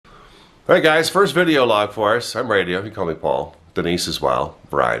Alright guys, first video log for us. I'm Radio, you call me Paul. Denise as well,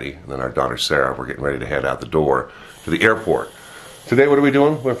 Variety, and then our daughter Sarah. We're getting ready to head out the door to the airport. Today what are we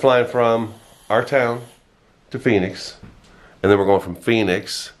doing? We're flying from our town to Phoenix, and then we're going from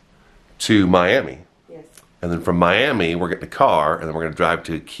Phoenix to Miami. Yes. And then from Miami, we're getting a car, and then we're going to drive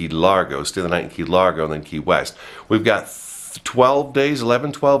to Key Largo, stay the night in Key Largo, and then Key West. We've got 12 days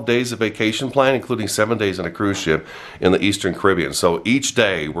of vacation plan, including 7 days on a cruise ship in the Eastern Caribbean. So each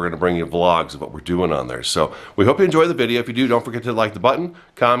day we're going to bring you vlogs of what we're doing on there. So we hope you enjoy the video. If you do, don't forget to like the button,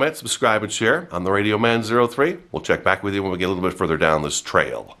 comment, subscribe, and share. I'm the Radio Man 03. We'll check back with you when we get a little bit further down this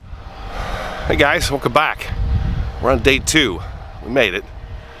trail. Hey guys, welcome back. We're on day 2. We made it.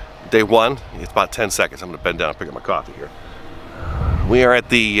 Day 1, it's about 10 seconds. I'm going to bend down and pick up my coffee here. We are at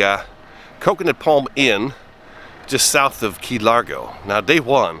the Coconut Palm Inn, just south of Key Largo. Now day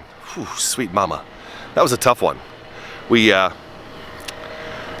 1, whew, sweet mama, that was a tough one. We got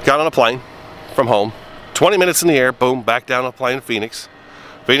on a plane from home, 20 minutes in the air, boom, back down on a plane in Phoenix.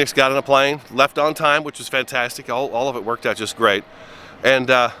 Phoenix got on a plane, left on time, which was fantastic. All of it worked out just great. And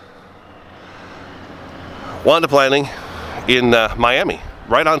wound up landing in Miami,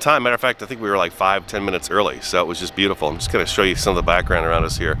 right on time. Matter of fact, I think we were like 5-10 minutes early, so it was just beautiful. I'm just going to show you some of the background around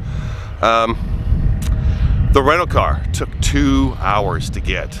us here. The rental car took 2 hours to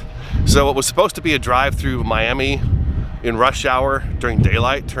get. So it was supposed to be a drive through Miami in rush hour during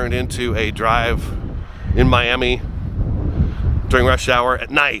daylight, turned into a drive in Miami during rush hour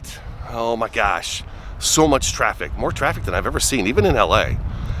at night. Oh my gosh, so much traffic, more traffic than I've ever seen, even in LA.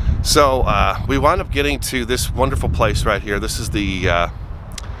 So we wound up getting to this wonderful place right here. This is the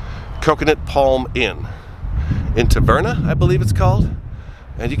Coconut Palm Inn in Taverna, I believe it's called.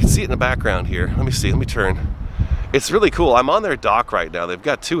 And you can see it in the background here. Let me see, let me turn. It's really cool. I'm on their dock right now. They've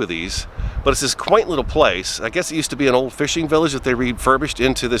got 2 of these, but it's this quaint little place. I guess it used to be an old fishing village that they refurbished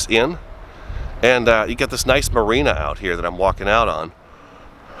into this inn. And you got this nice marina out here that I'm walking out on.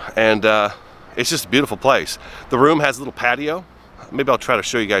 And it's just a beautiful place. The room has a little patio. Maybe I'll try to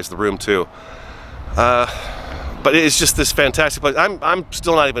show you guys the room too. But it's just this fantastic place. I'm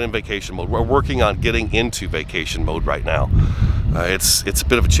still not even in vacation mode. We're working on getting into vacation mode right now. It's a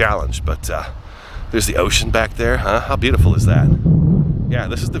bit of a challenge, but there's the ocean back there, huh? How beautiful is that? Yeah,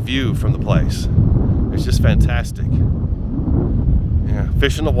 this is the view from the place. It's just fantastic. Yeah,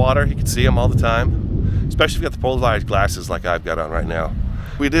 fish in the water, you can see them all the time. Especially if you got the polarized glasses like I've got on right now.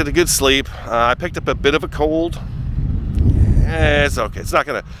 We did a good sleep. I picked up a bit of a cold. It's okay. It's not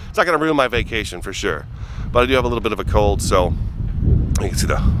gonna ruin my vacation for sure. But I do have a little bit of a cold, so you can see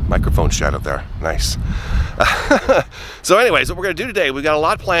the microphone shadow there. Nice. So anyways, what we're gonna do today, we've got a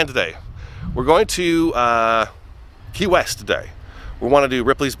lot planned today. We're going to Key West today. We want to do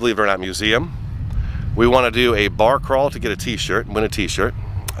Ripley's Believe It or Not Museum. We want to do a bar crawl to get a t-shirt, win a t-shirt.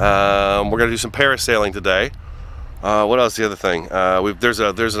 We're going to do some parasailing today. What else is the other thing? There's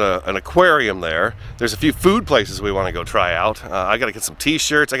an aquarium there. There's a few food places we want to go try out. I got to get some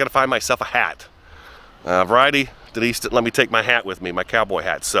t-shirts. I got to find myself a hat. Variety, Denise didn't let me take my hat with me, my cowboy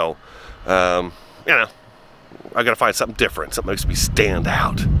hat. So, you know, I got to find something different, something that makes me stand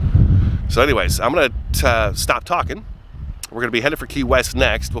out. So anyways, I'm going to stop talking. We're going to be headed for Key West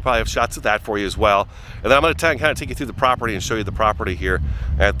next. We'll probably have shots of that for you as well. And then I'm going to kind of take you through the property and show you the property here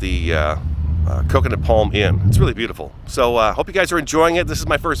at the Coconut Palm Inn. It's really beautiful. So hope you guys are enjoying it. This is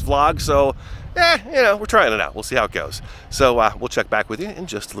my first vlog, so you know, we're trying it out. We'll see how it goes. So we'll check back with you in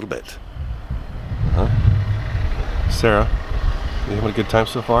just a little bit. Sarah, you having a good time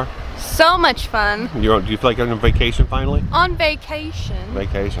so far? So much fun. Do you feel like you're on vacation finally? On vacation.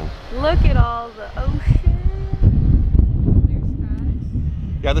 Vacation. Look at all the ocean. There's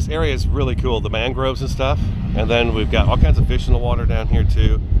guys. Yeah, this area is really cool. The mangroves and stuff. And then we've got all kinds of fish in the water down here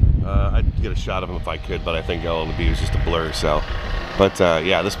too. I'd get a shot of them if I could, but I think all the view is just a blur. So, but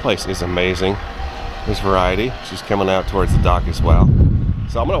yeah, this place is amazing. There's Variety. She's coming out towards the dock as well.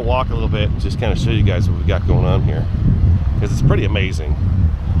 So I'm gonna walk a little bit and just kind of show you guys what we've got going on here, because it's pretty amazing.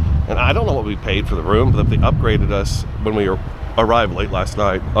 And I don't know what we paid for the room, but they upgraded us when we arrived late last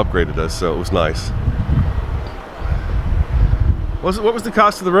night. Upgraded us, so it was nice. What was the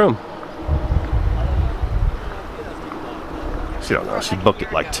cost of the room? She don't know. She booked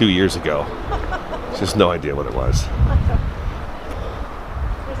it like 2 years ago. She has no idea what it was.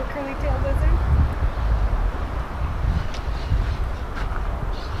 There's a curly-tailed lizard.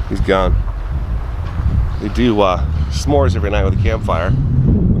 He's gone. They do s'mores every night with a campfire,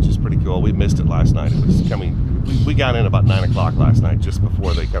 which is pretty cool. We missed it last night. It was coming. We got in about 9 o'clock last night, just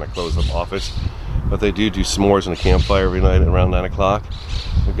before they kind of closed the office. But they do s'mores and a campfire every night at around 9 o'clock.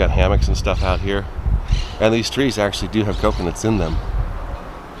 We've got hammocks and stuff out here. And these trees actually do have coconuts in them.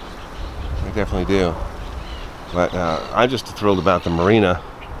 definitely do. But I'm just thrilled about the marina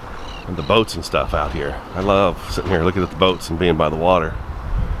and the boats and stuff out here. I love sitting here looking at the boats and being by the water.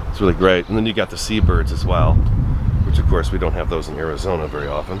 It's really great. And then you got the seabirds as well, which of course we don't have those in Arizona very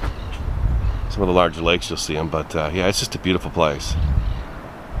often. Some of the larger lakes you'll see them, but yeah, it's just a beautiful place.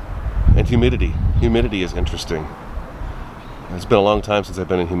 And humidity. Humidity is interesting. It's been a long time since I've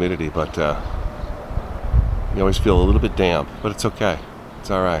been in humidity, but you always feel a little bit damp, but it's okay.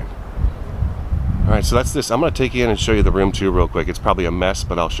 It's all right. All right, so that's this. I'm going to take you in and show you the room too real quick. It's probably a mess,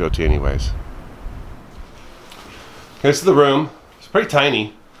 but I'll show it to you anyways. Here's the room. It's pretty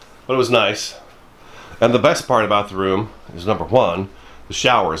tiny, but it was nice. And the best part about the room is, number one, the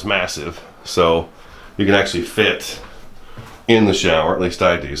shower is massive, so you can actually fit in the shower. At least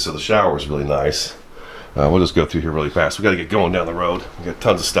I do. So the shower is really nice. We'll just go through here really fast. We got to get going down the road. We got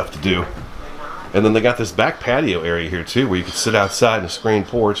tons of stuff to do. And then they got this back patio area here too, where you can sit outside in a screened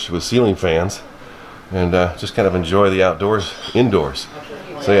porch with ceiling fans and just kind of enjoy the outdoors indoors.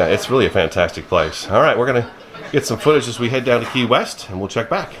 So yeah, it's really a fantastic place. All right, we're gonna get some footage as we head down to Key West, and we'll check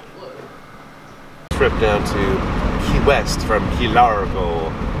back. Trip down to Key West from Key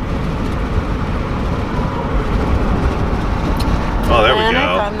Largo. Oh, there we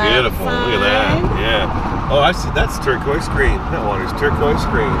go. Beautiful. Look at that. Yeah. Oh, I see. That's turquoise green. That water's turquoise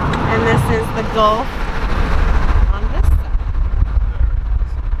green. And this is the Gulf on this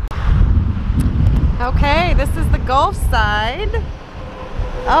side. Okay, this is the Gulf side.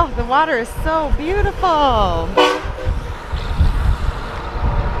 Oh, the water is so beautiful.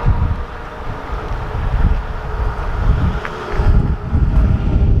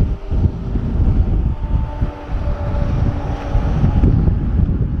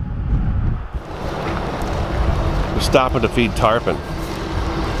 Stopping to feed tarpon.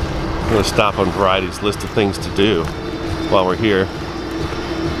 I'm going to stop on Variety's list of things to do while we're here.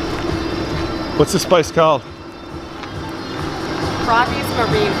 What's this place called? Robbie's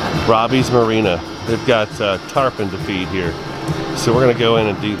Marina. Robbie's Marina. They've got tarpon to feed here. So we're going to go in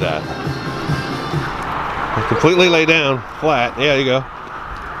and do that. And completely lay down, flat. Yeah, there you go.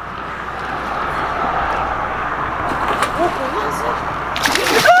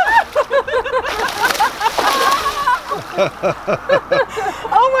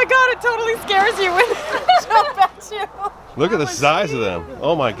 Oh my god, it totally scares you when they jump at you. Look at the size of them.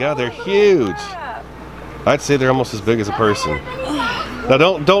 Oh my god, they're huge. I'd say they're almost as big as a person. Now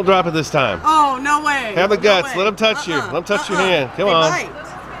don't drop it this time. Oh, no way. Have the guts. Let them touch you. Let them touch your hand. Come They on. bite.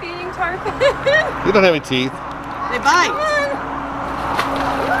 Feeding tarpon. You don't have any teeth. They bite.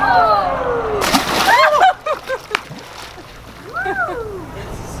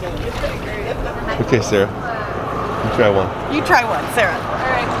 Okay, Sarah. You try one. You try one, Sarah. All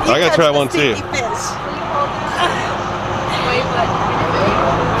right. I gotta try one too.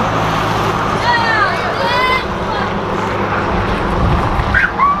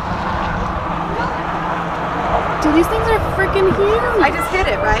 Dude, these things are freaking huge. I just hit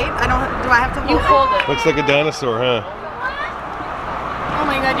it, right? Do I have to hold You hold it. Looks like a dinosaur, huh? Oh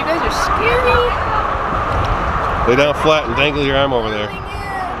my god, you guys are scary. Lay down flat and dangle your arm over there.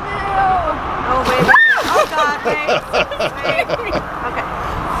 Oh, wait. Oh, God, wait. Okay.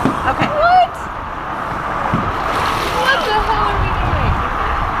 Okay. What? What the hell are we doing?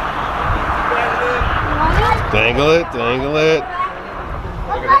 What? Dangle it, dangle it.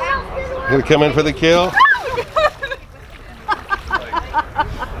 Gonna come in for the kill?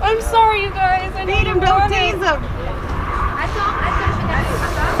 I'm sorry, you guys. I Feed him, don't tease him.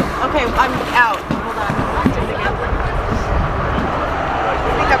 Okay, I'm out. Hold on. I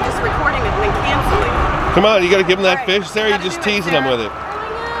think I'm just recording it and then canceling. Come on, you gotta give him that All right, fish, Sarah. You're gotta just do it, teasing him Sarah. with it.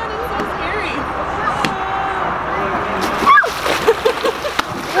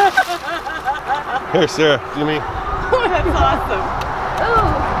 Here, Sarah, do me. That's awesome.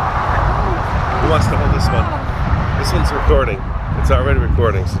 Who wants to hold this one? This one's recording. It's already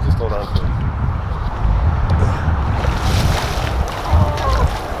recording, so just hold on to it.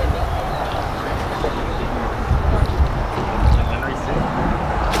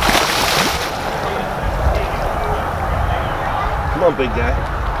 Come on, big guy.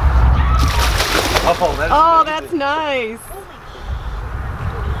 I'll hold that. Oh, that's nice.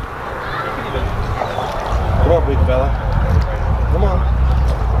 Come on, big fella. Come on.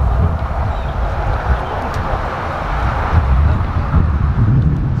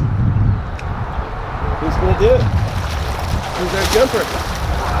 Who's gonna do it? Who's that jumper?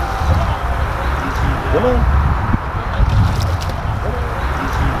 Come on.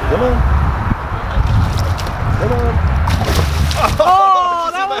 Come on. Come on. Oh,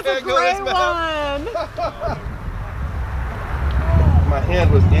 that See my was a hand go in his great mouth? one. My hand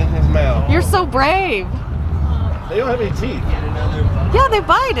was in his mouth. You're so brave. They don't have any teeth. Yeah, they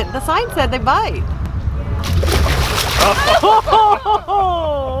bite. The sign said they bite.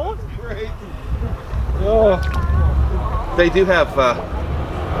 Oh. Great. Oh. They do have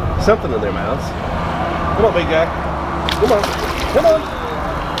something in their mouths. Come on, big guy. Come on. Come on.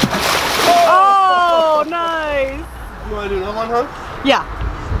 Oh, nice. You want to do another one, huh? Yeah.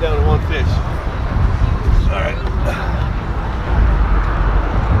 Down to one fish. All right.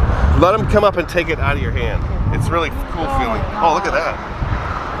 Let them come up and take it out of your hand. It's really cool feeling. Oh, look at that.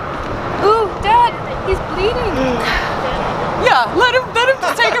 Ooh, Dad, he's bleeding. Yeah, let him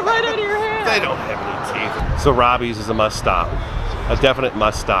just take it right out of your hand. They don't have any teeth. So Robbie's is a must stop. A definite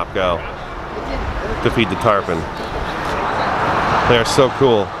must stop go to feed the tarpon. They are so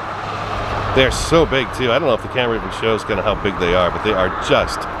cool. They are so big too. I don't know if the camera even shows kind of how big they are, but they are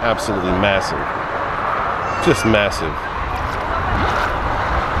just absolutely massive. Just massive.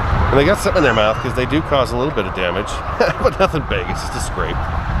 And they got something in their mouth because they do cause a little bit of damage, but nothing big. It's just a scrape.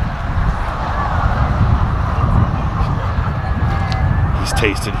 He's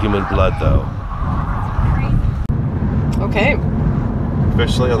tasted human blood though. Okay.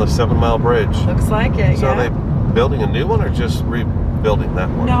 Officially on the 7 Mile Bridge. Looks like it, So yeah. are they building a new one or just rebuilding that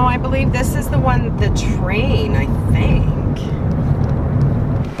one? No, I believe this is the one, the train, I think.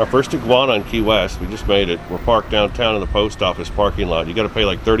 Our first iguana in Key West. We just made it. We're parked downtown in the post office parking lot. You got to pay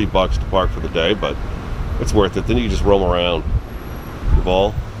like 30 bucks to park for the day, but it's worth it. Then you can just roam around. The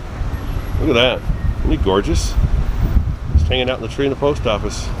ball. Look at that. Isn't he gorgeous? Just hanging out in the tree in the post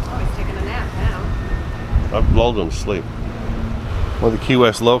office. Oh, he's taking a nap now. I've lulled him to sleep. One of the Key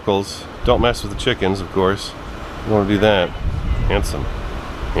West locals. Don't mess with the chickens, of course. You want to do that. Handsome.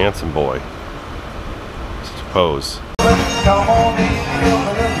 Handsome boy. Such a pose. Come on in,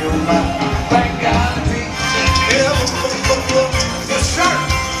 your mind. Thank God to be yes, sir.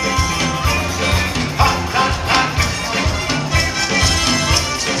 Hot, hot, hot.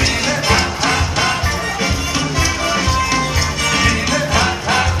 Feel it hot, hot, hot. Feel it hot,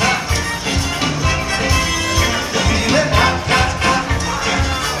 hot, hot. Feel it hot, hot, hot.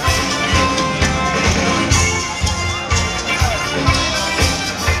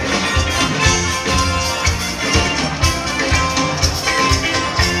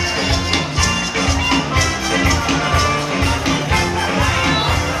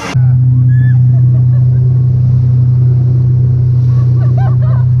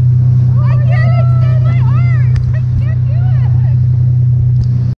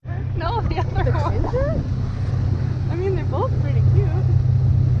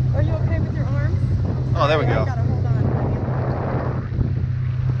 Oh, there we go. Gotta hold on.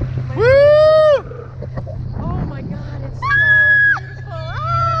 Woo! Oh my God, it's so beautiful. Ah!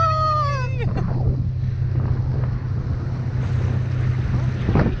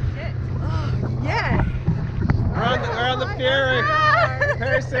 Oh, yes. We're on the ferry.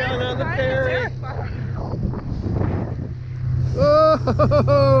 Parasailing on the ferry.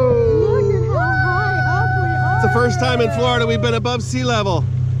 Look at how high up we are. It's the first time in Florida we've been above sea level.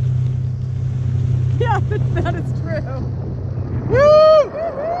 Yeah, that is true. Woo!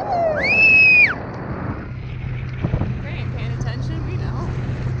 They ain't paying attention, we know.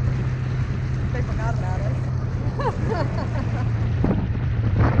 They forgot about us.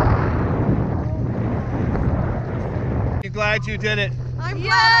 You glad you did it? I'm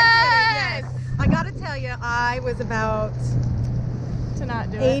glad I did it, yes. I gotta tell you, I was about To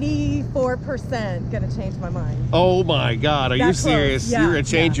not do it. 84% gonna change my mind. Oh my God, are you That close, serious? yeah, You're gonna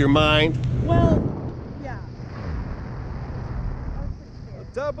change your mind? Well, yeah.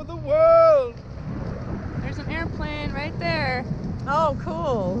 Top of the world! There's an airplane right there. Oh,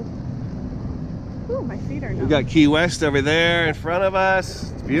 cool. Ooh, my feet are We numb. got Key West over there in front of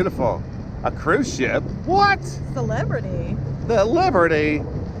us. It's beautiful. A cruise ship? What? Celebrity. The Liberty?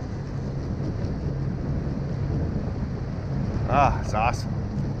 Ah, it's awesome.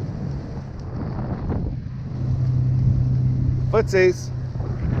 Footsies.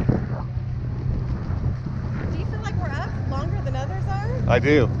 Do you feel like we're up longer than others are? I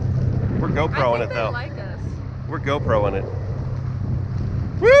do. We're GoProing I it think though. they like us. We're GoProing it.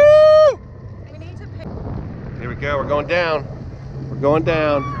 Woo! We need to pick. Here we go. We're going down. We're going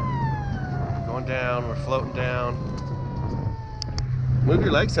down. We're going down. We're floating down. Move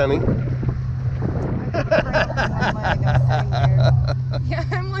your legs, honey. Yeah,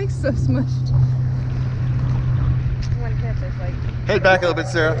 I'm like so smushed. One hip is like. Head back a little bit,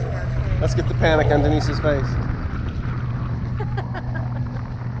 Sarah. Let's get the panic on Denise's face.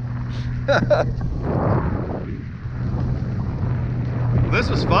 This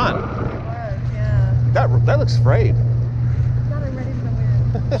was fun. It was, yeah. That looks frayed. God, I'm ready for the wind.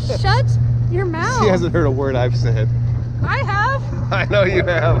 Shut your mouth. She hasn't heard a word I've said. I have. I know you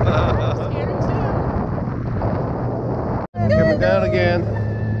have. Coming down again.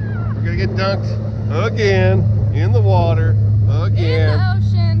 We're gonna get dunked again in the water again. In the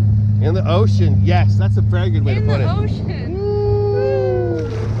ocean. In the ocean. Yes, that's a very good way to put it. In the ocean.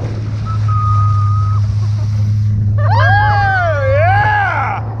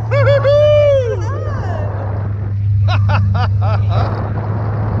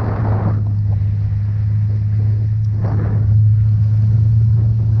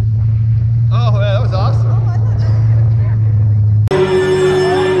 Oh, man, that was awesome.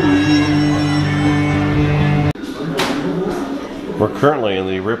 We're currently in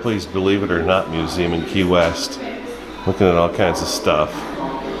the Ripley's Believe It or Not Museum in Key West, looking at all kinds of stuff.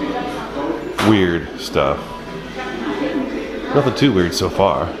 Weird stuff. Nothing too weird so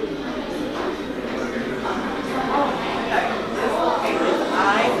far.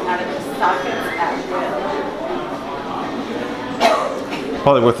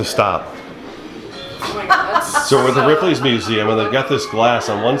 Probably worth a stop. So we're at the Ripley's Museum, and they've got this glass.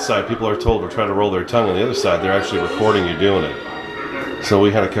 On one side, people are told to try to roll their tongue. On the other side, they're actually recording you doing it. So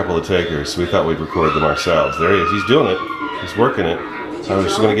we had a couple of takers. We thought we'd record them ourselves. There he is. He's doing it. He's working it. So we're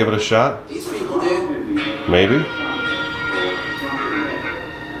just going to give it a shot? Maybe?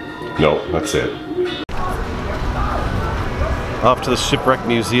 No, that's it. Off to the Shipwreck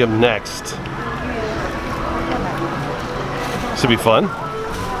Museum next. Should be fun.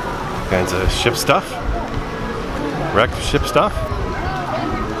 Kinds of ship stuff. Wrecked ship stuff.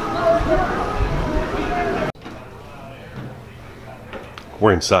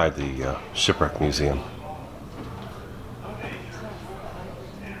 We're inside the Shipwreck Museum.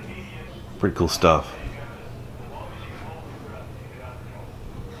 Pretty cool stuff.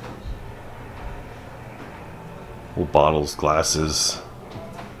 Little bottles, glasses,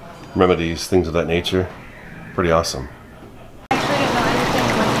 remedies, things of that nature. Pretty awesome.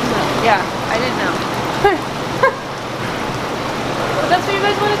 Yeah, I didn't know. That's where you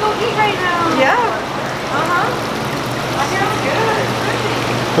guys want to go eat right now. Yeah.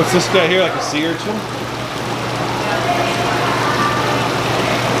 What's this guy here, like a sea urchin?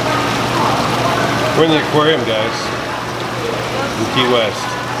 We're in the aquarium, guys, in Key West.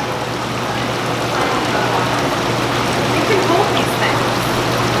 You can hold these things.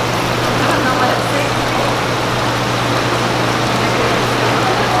 I don't know what it's like.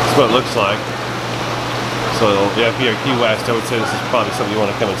 That's what it looks like. So yeah, if you're in Key West, I would say this is probably something you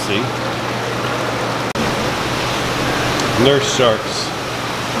want to come and see. Nurse sharks.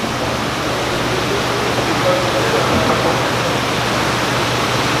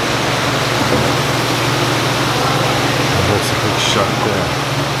 There's a big shark there.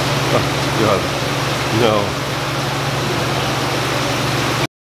 Oh God, no.